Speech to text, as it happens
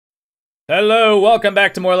Hello, welcome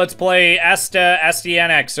back to more Let's Play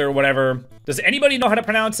Astyanax or whatever. Does anybody know how to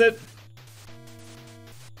pronounce it?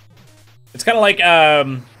 It's kind of like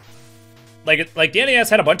the NES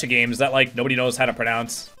had a bunch of games that like nobody knows how to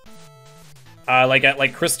pronounce.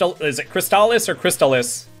 Like Crystal, is it Crystallis or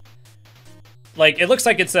Crystallis? Like it looks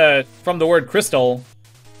like it's from the word crystal.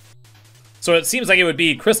 So it seems like it would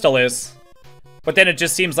be Crystallis, but then it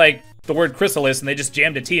just seems like the word Crystallis and they just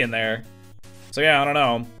jammed a T in there. So yeah, I don't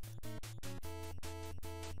know.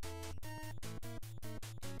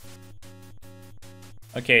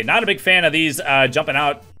 Okay, not a big fan of these jumping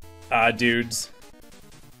out dudes.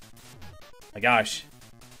 My gosh.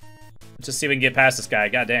 Let's just see if we can get past this guy.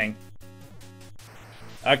 God dang.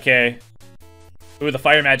 Okay. Ooh, the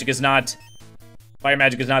fire magic is not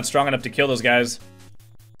strong enough to kill those guys.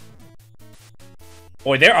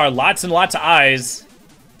 Boy, there are lots and lots of eyes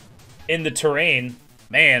in the terrain.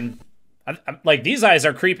 Man. I'm like, these eyes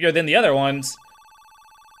are creepier than the other ones.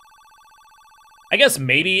 I guess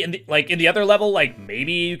maybe in the other level, like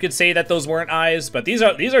maybe you could say that those weren't eyes, but these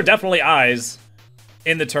are definitely eyes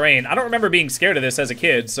in the terrain. I don't remember being scared of this as a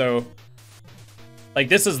kid, so like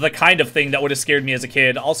this is the kind of thing that would have scared me as a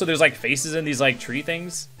kid. Also, there's like faces in these like tree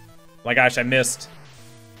things. Oh my gosh, I missed.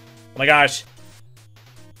 Oh my gosh.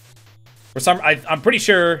 I'm pretty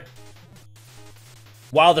sure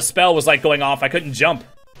while the spell was like going off, I couldn't jump.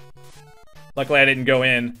 Luckily, I didn't go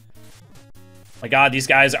in. My god, these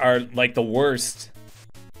guys are like the worst.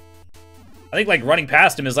 I think like running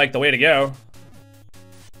past him is like the way to go.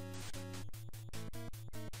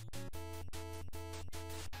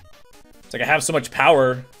 It's like I have so much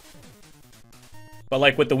power, but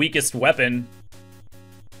like with the weakest weapon.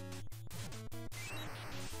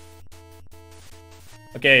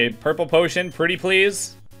 Okay, purple potion, pretty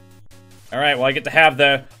please. Alright, well I get to have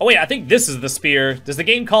the... Oh wait, I think this is the spear. Does the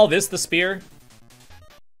game call this the spear?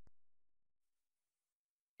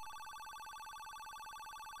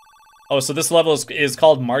 Oh, so this level is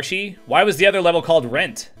called Marshy? Why was the other level called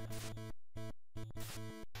Rent?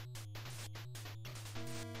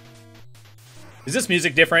 Is this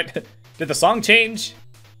music different? Did the song change?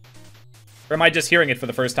 Or am I just hearing it for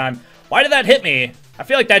the first time? Why did that hit me? I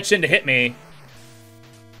feel like that shouldn't have hit me.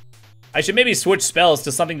 I should maybe switch spells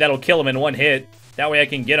to something that'll kill him in one hit. That way I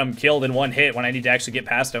can get him killed in one hit when I need to actually get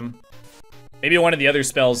past him. Maybe one of the other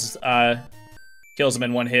spells kills him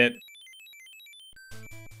in one hit.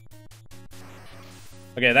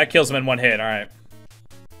 Okay, that kills him in one hit, alright.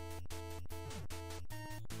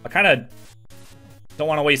 I kind of don't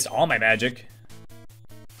want to waste all my magic.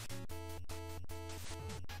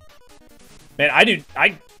 Man, I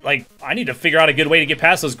need to figure out a good way to get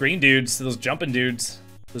past those green dudes, those jumping dudes.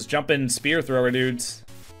 Those jumping spear thrower dudes.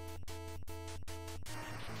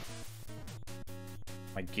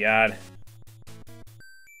 My god.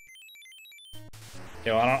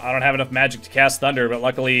 Okay, well, I don't have enough magic to cast thunder, but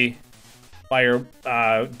luckily fire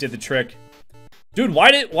did the trick. Dude,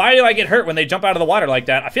 why do I get hurt when they jump out of the water like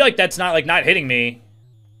that? I feel like that's not hitting me.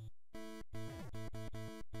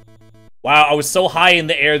 Wow, I was so high in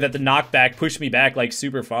the air that the knockback pushed me back like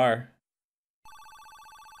super far.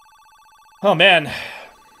 Oh man. I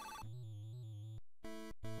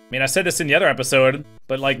mean, I said this in the other episode,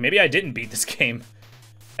 but like maybe I didn't beat this game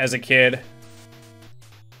as a kid.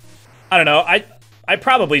 I don't know. I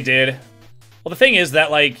probably did. Well, the thing is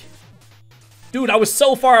that like, dude, I was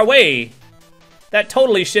so far away. That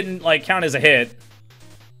totally shouldn't like count as a hit.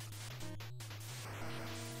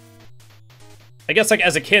 I guess like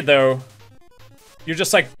as a kid though, you're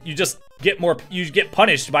just like, you get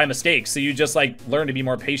punished by mistakes, so you just like learn to be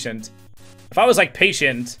more patient. If I was like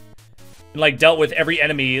patient and like dealt with every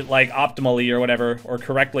enemy like optimally or whatever, or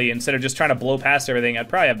correctly, instead of just trying to blow past everything, I'd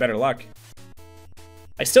probably have better luck.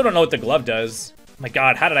 I still don't know what the glove does. Oh my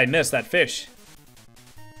god, how did I miss that fish?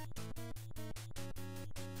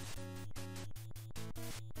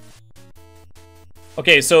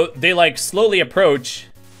 Okay, so they like slowly approach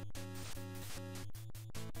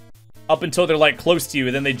up until they're like close to you,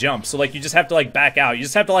 and then they jump. So like you just have to like back out. You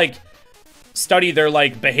just have to like study their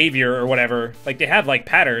like behavior or whatever. Like they have like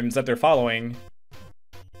patterns that they're following.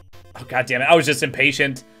 Oh god damn it, I was just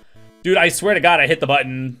impatient. Dude, I swear to god I hit the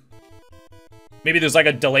button. Maybe there's like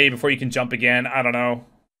a delay before you can jump again. I don't know.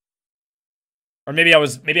 Or maybe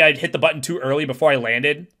I hit the button too early before I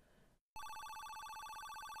landed.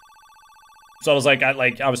 So I was like,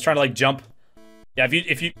 I was trying to like jump. Yeah,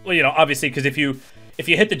 if you well, you know, obviously, because if you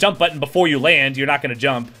hit the jump button before you land, you're not gonna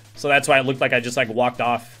jump. So that's why it looked like I just like walked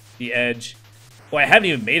off the edge. Boy, I haven't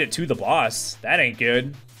even made it to the boss. That ain't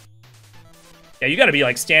good. Yeah, you gotta be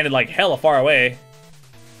like standing like hella far away.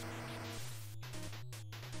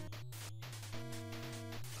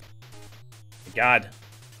 God.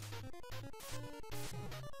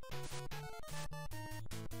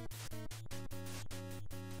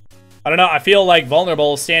 I don't know, I feel like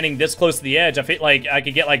vulnerable standing this close to the edge. I feel like I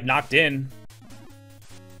could get like knocked in.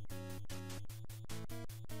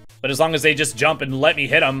 But as long as they just jump and let me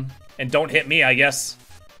hit them and don't hit me, I guess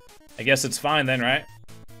it's fine then, right?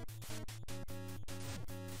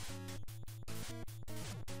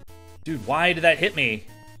 Dude, why did that hit me?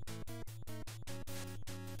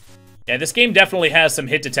 Yeah, this game definitely has some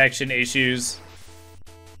hit detection issues.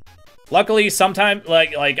 Luckily, sometimes,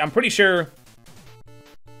 like I'm pretty sure,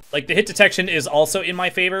 like, the hit detection is also in my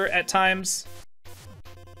favor at times.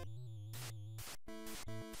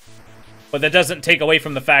 But that doesn't take away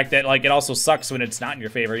from the fact that, like, it also sucks when it's not in your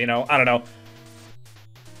favor, you know? I don't know.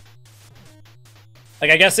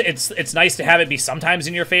 Like, I guess it's nice to have it be sometimes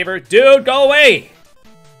in your favor. Dude, go away!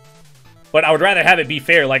 But I would rather have it be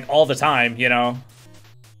fair, like, all the time, you know?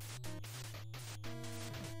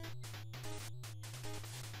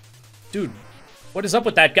 Dude, what is up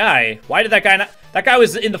with that guy? Why did that guy not... That guy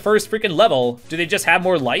was in the first freaking level. Do they just have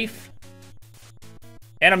more life?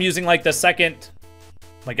 And I'm using, like, the second...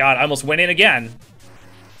 Oh my god, I almost went in again.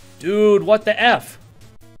 Dude, what the F?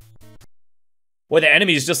 Boy, the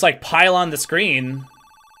enemies just, like, pile on the screen.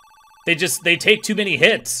 They take too many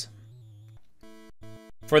hits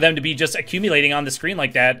for them to be just accumulating on the screen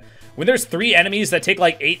like that. When there's 3 enemies that take,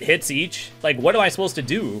 like, 8 hits each, like, what am I supposed to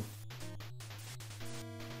do?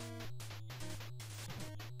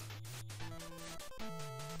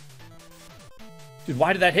 Dude,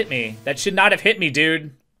 why did that hit me? That should not have hit me,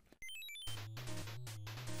 dude.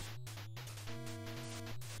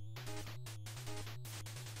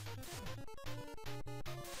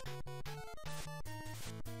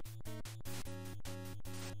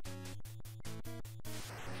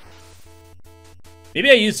 Maybe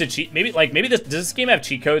I used a cheat. Maybe does this game have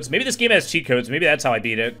cheat codes? Maybe this game has cheat codes. Maybe that's how I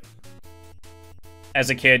beat it. As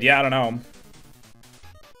a kid, yeah, I don't know.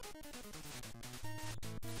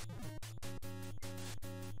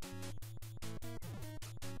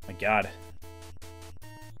 My god.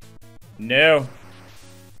 No.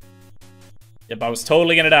 Yep, I was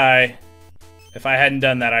totally gonna die if I hadn't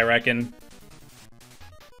done that, I reckon.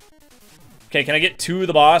 Okay, can I get to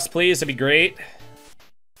the boss, please? That'd be great.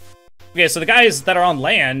 Okay, so the guys that are on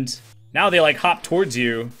land, now they, like, hop towards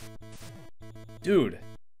you. Dude.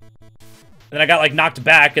 And then I got, like, knocked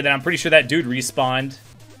back, and then I'm pretty sure that dude respawned.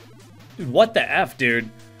 Dude, what the F, dude?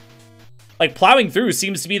 Like, plowing through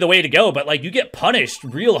seems to be the way to go, but, like, you get punished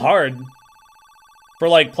real hard for,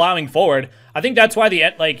 like, plowing forward. I think that's why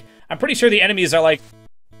like, I'm pretty sure the enemies are, like,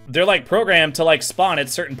 they're, like, programmed to, like, spawn at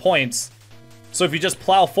certain points. So if you just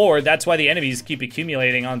plow forward, that's why the enemies keep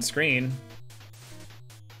accumulating on screen.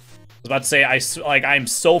 I was about to say, I'm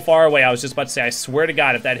so far away, I was just about to say, I swear to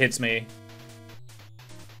God if that hits me.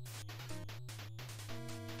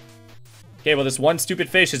 Okay, well, this one stupid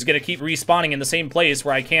fish is gonna keep respawning in the same place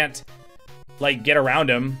where I can't, like, get around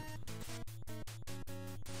him.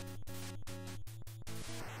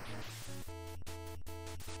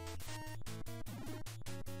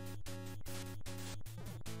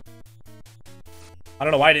 I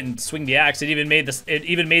don't know why I didn't swing the axe. It even made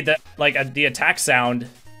the, like, the attack sound.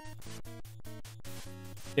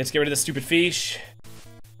 Let's get rid of this stupid fish.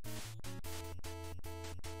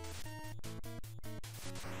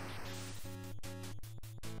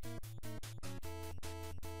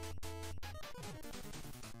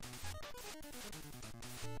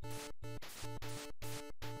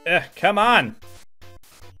 Come on.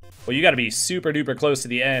 Well, you gotta be super duper close to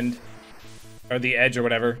the end. Or the edge or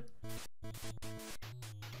whatever.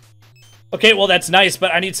 Okay, well, that's nice,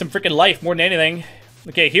 but I need some freaking life more than anything.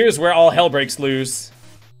 Okay, here's where all hell breaks loose.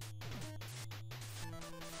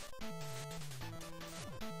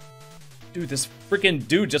 Dude, this freaking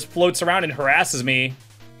dude just floats around and harasses me.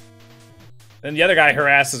 Then the other guy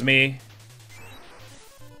harasses me.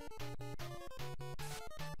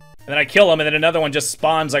 And then I kill him, and then another one just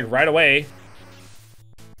spawns, like, right away.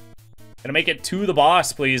 Gonna make it to the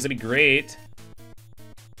boss, please. That'd be great.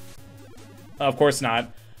 Oh, of course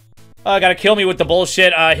not. Gotta kill me with the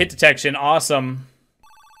bullshit hit detection. Awesome.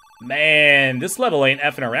 Man, this level ain't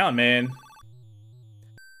effing around, man.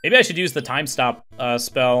 Maybe I should use the time stop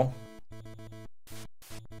spell.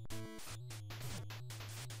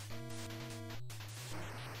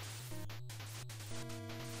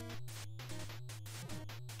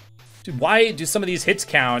 Dude, why do some of these hits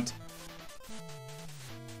count?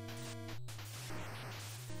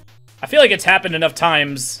 I feel like it's happened enough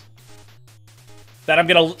times that I'm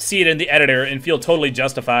gonna see it in the editor and feel totally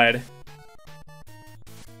justified.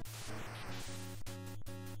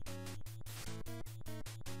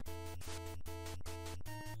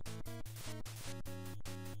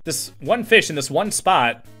 this one fish in this one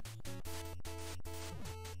spot.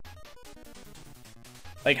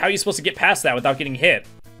 Like, how are you supposed to get past that without getting hit?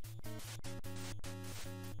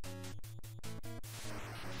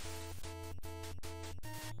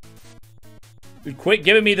 Dude, quit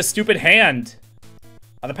giving me the stupid hand.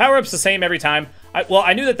 The power-up's the same every time. Well,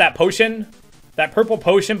 I knew that that potion, that purple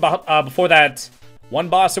potion before that one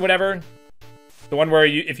boss or whatever, the one where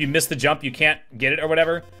if you miss the jump, you can't get it or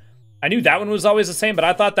whatever. I knew that one was always the same, but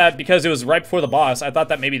I thought that because it was right before the boss, I thought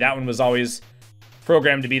that maybe that one was always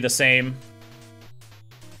programmed to be the same.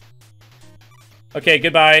 Okay,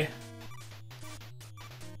 goodbye.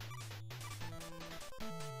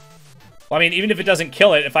 Well, I mean, even if it doesn't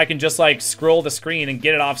kill it, if I can just, like, scroll the screen and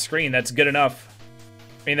get it off screen, that's good enough.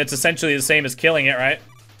 I mean, that's essentially the same as killing it, right?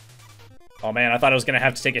 Oh, man, I thought I was gonna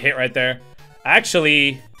have to take a hit right there.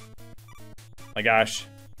 Actually... my gosh.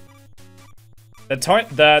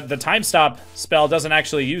 The time stop spell doesn't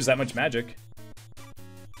actually use that much magic.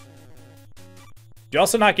 Do you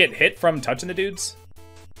also not get hit from touching the dudes?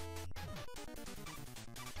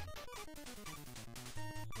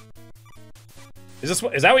 Is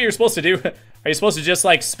that what you're supposed to do? Are you supposed to just,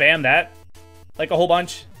 like, spam that? Like, a whole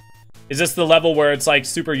bunch? Is this the level where it's, like,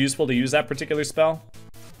 super useful to use that particular spell?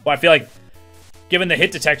 Well, I feel like, given the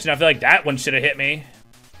hit detection, I feel like that one should have hit me.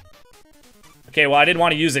 Okay, well, I didn't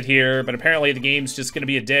want to use it here, but apparently the game's just gonna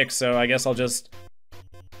be a dick, so I guess I'll just...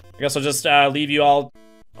 leave you all...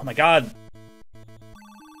 Oh my god.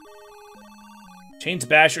 Change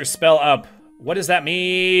Basher spell up. What does that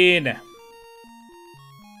mean?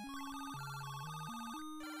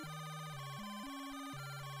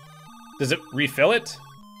 Does it refill it?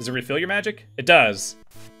 Does it refill your magic? It does.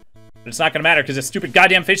 But it's not gonna matter because this stupid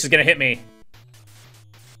goddamn fish is gonna hit me.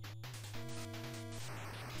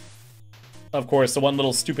 Of course, the one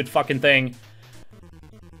little stupid fucking thing.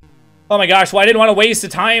 Oh my gosh, well, I didn't want to waste a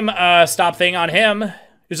time stop thing on him.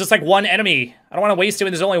 There's just like one enemy. I don't want to waste it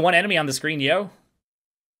when there's only one enemy on the screen, yo.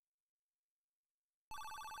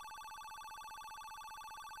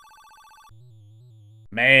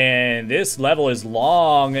 Man, this level is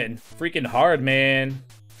long and freaking hard, man.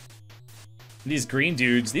 These green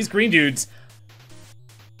dudes,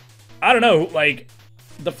 I don't know, like,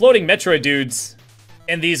 the floating Metroid dudes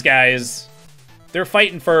and these guys, they're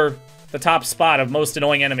fighting for the top spot of most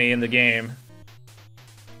annoying enemy in the game.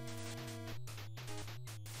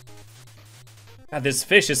 God, this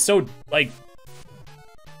fish is so, like,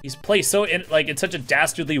 he's placed so, in such a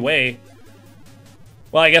dastardly way.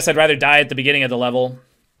 Well, I guess I'd rather die at the beginning of the level.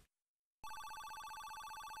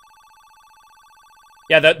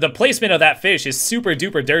 Yeah, the placement of that fish is super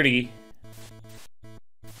duper dirty.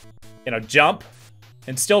 You know, jump,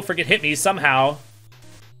 and still freaking hit me somehow.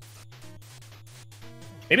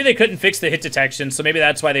 Maybe they couldn't fix the hit detection, so maybe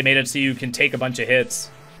that's why they made it so you can take a bunch of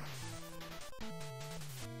hits.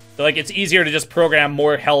 So, like, it's easier to just program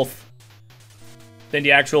more health than to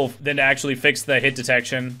actually fix the hit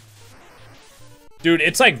detection. Dude,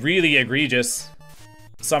 it's, like, really egregious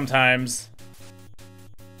sometimes.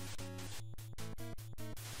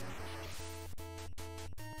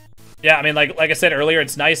 Yeah, I mean, like I said earlier,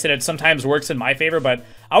 it's nice that it sometimes works in my favor, but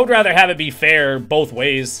I would rather have it be fair both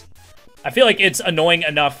ways. I feel like it's annoying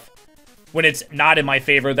enough when it's not in my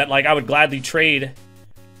favor that, like, I would gladly trade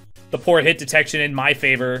the poor hit detection in my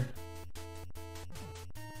favor.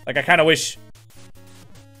 Like, I kind of wish...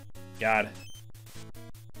 God.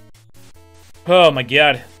 Oh my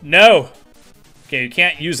god. No! Okay, you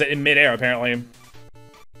can't use it in midair, apparently.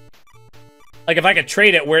 Like, if I could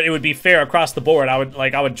trade it where it would be fair across the board, I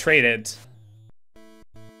would trade it.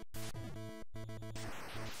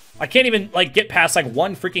 I can't even, like, get past, like,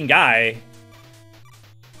 one freaking guy.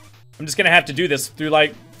 I'm just gonna have to do this through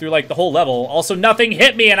the whole level. Also, nothing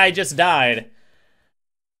hit me and I just died.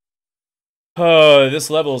 Oh,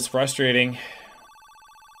 this level is frustrating.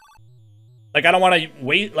 Like, I don't want to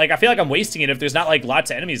wait. Like, I feel like I'm wasting it if there's not, like,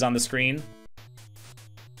 lots of enemies on the screen.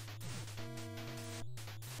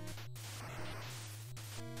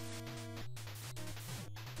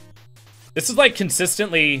 This is, like,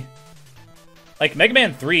 consistently... Like, Mega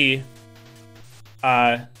Man 3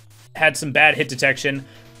 had some bad hit detection.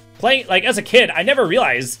 Playing, like, as a kid, I never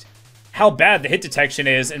realized how bad the hit detection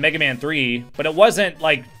is in Mega Man 3, but it wasn't,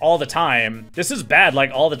 like, all the time. This is bad,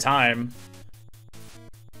 like, all the time.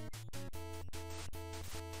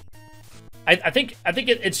 I think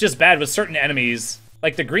it's just bad with certain enemies.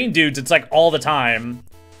 Like, the green dudes, it's, like, all the time.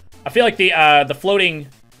 I feel like the floating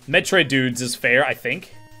Metroid dudes is fair, I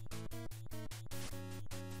think.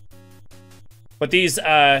 But these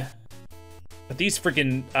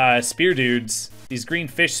freaking spear dudes, these green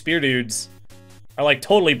fish spear dudes, are like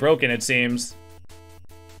totally broken, it seems.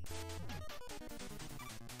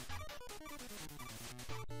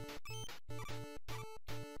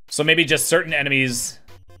 So maybe just certain enemies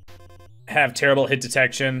have terrible hit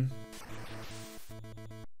detection.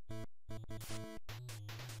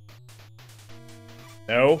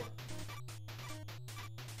 No.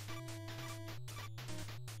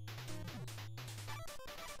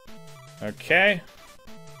 Okay.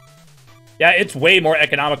 Yeah, it's way more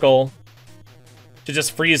economical to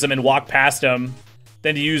just freeze him and walk past him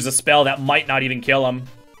than to use a spell that might not even kill him.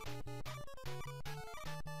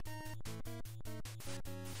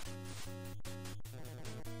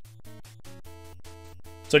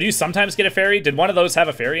 So do you sometimes get a fairy? Did one of those have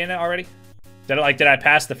a fairy in it already? Did I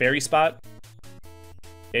pass the fairy spot?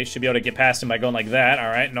 Okay, should be able to get past him by going like that. All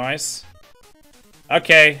right, nice.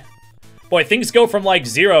 Okay. Boy, things go from like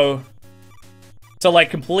 0 to like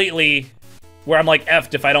completely where I'm like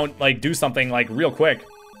effed if I don't like do something like real quick.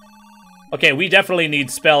 Okay, we definitely need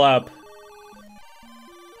spell up.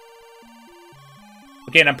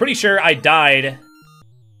 Okay, and I'm pretty sure I died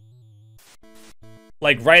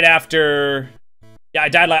like right after. Yeah, I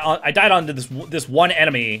died on this one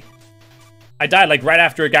enemy. I died like right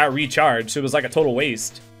after it got recharged, so it was like a total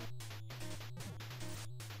waste.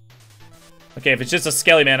 Okay, if it's just a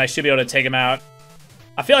Skelly Man, I should be able to take him out.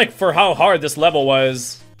 I feel like for how hard this level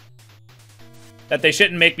was, that they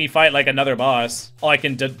shouldn't make me fight like another boss. Oh, I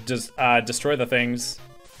can just destroy the things.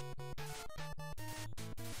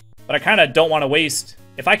 But I kind of don't want to waste.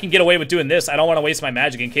 If I can get away with doing this, I don't want to waste my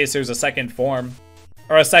magic in case there's a second form.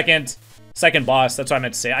 Or a second boss, that's what I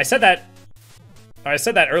meant to say. I said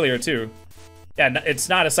that earlier too. Yeah, it's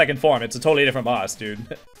not a second form, it's a totally different boss,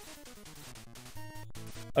 dude.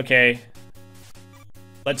 Okay.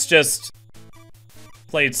 Let's just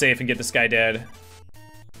play it safe and get this guy dead.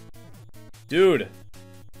 Dude.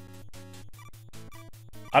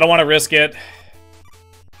 I don't want to risk it.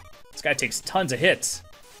 This guy takes tons of hits.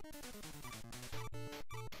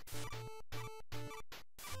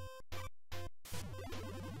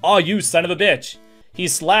 Oh, you son of a bitch. He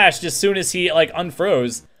slashed as soon as he, like,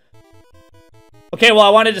 unfroze. Okay, well, I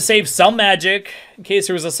wanted to save some magic in case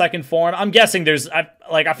there was a second form. I'm guessing there's, I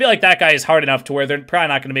feel like that guy is hard enough to where they're probably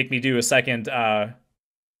not going to make me do a second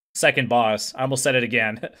boss. I almost said it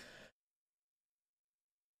again.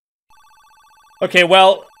 Okay,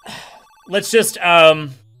 well, let's just,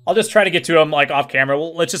 I'll just try to get to him, like, off camera.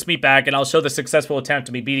 Let's just meet back, and I'll show the successful attempt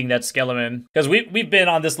to me beating that skeleton. Because we've been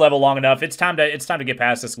on this level long enough. It's time to get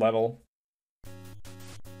past this level.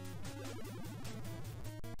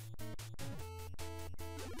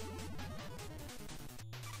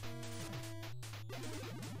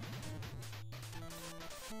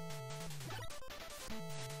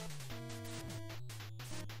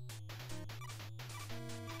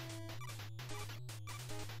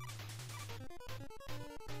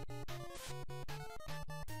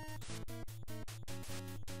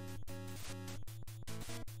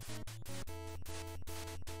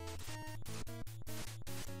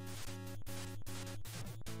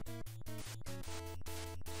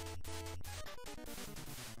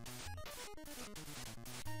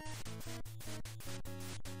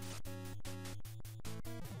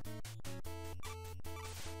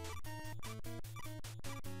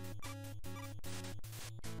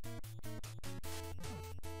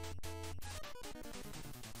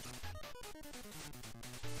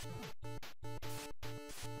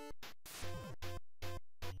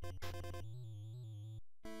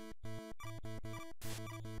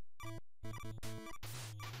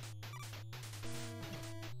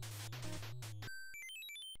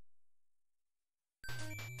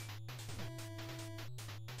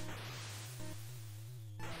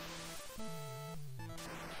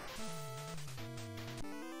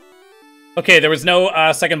 Okay, there was no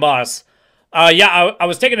second boss. Yeah, I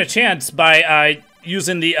was taking a chance by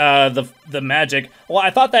using the magic. Well, I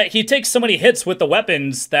thought that he takes so many hits with the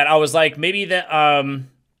weapons that I was like, maybe maybe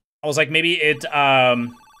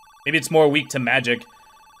it's more weak to magic.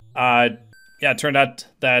 Yeah, it turned out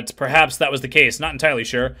that perhaps that was the case. Not entirely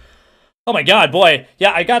sure. Oh my god, boy.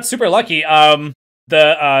 Yeah, I got super lucky.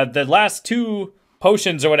 The last two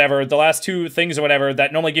potions or whatever, the last two things or whatever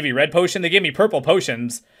that normally give you red potion, they gave me purple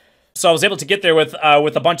potions. So I was able to get there with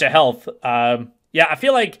a bunch of health. Yeah, I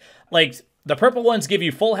feel like the purple ones give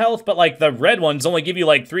you full health, but like the red ones only give you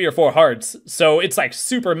like 3 or 4 hearts. So it's like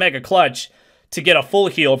super mega clutch to get a full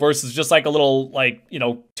heal versus just like a little, like, you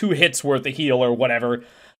know, 2 hits worth of heal or whatever.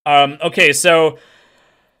 Okay, so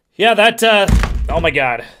yeah, that oh my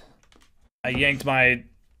god, I yanked my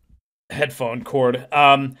headphone cord.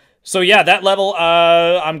 So yeah, that level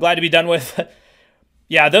I'm glad to be done with.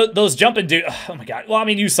 Yeah, those jumping dude. Oh my god. Well, I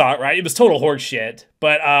mean, you saw it, right? It was total horse shit.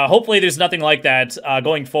 But hopefully there's nothing like that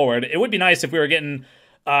going forward. It would be nice if we were getting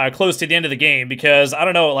close to the end of the game, because I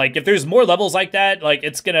don't know, like if there's more levels like that, like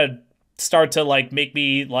it's gonna start to like make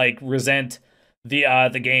me like resent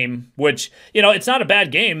the game, which, you know, it's not a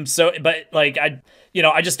bad game, so, but like I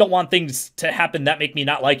just don't want things to happen that make me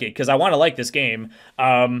not like it, because I want to like this game.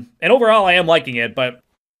 And overall I am liking it, but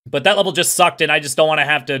that level just sucked, and I just don't want to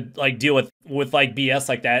have to like deal with like BS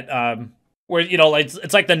like that. Where, you know, like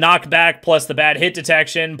it's like the knockback plus the bad hit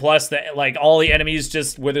detection plus the like all the enemies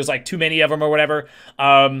just where there's like too many of them or whatever.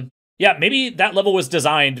 Yeah, maybe that level was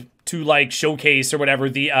designed to like showcase or whatever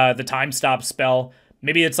the time stop spell.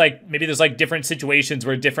 Maybe it's like, maybe there's like different situations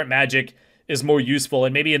where different magic is more useful,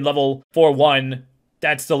 and maybe in level 4-1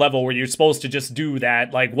 that's the level where you're supposed to just do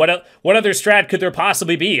that. Like what other strat could there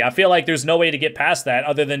possibly be? I feel like there's no way to get past that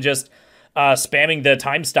other than just spamming the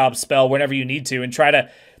time stop spell whenever you need to, and try to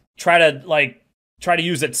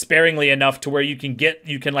use it sparingly enough to where you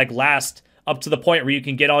can like last up to the point where you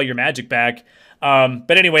can get all your magic back.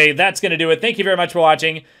 But anyway, that's gonna do it. Thank you very much for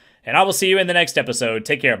watching, and I will see you in the next episode.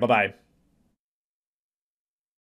 Take care. Bye-bye.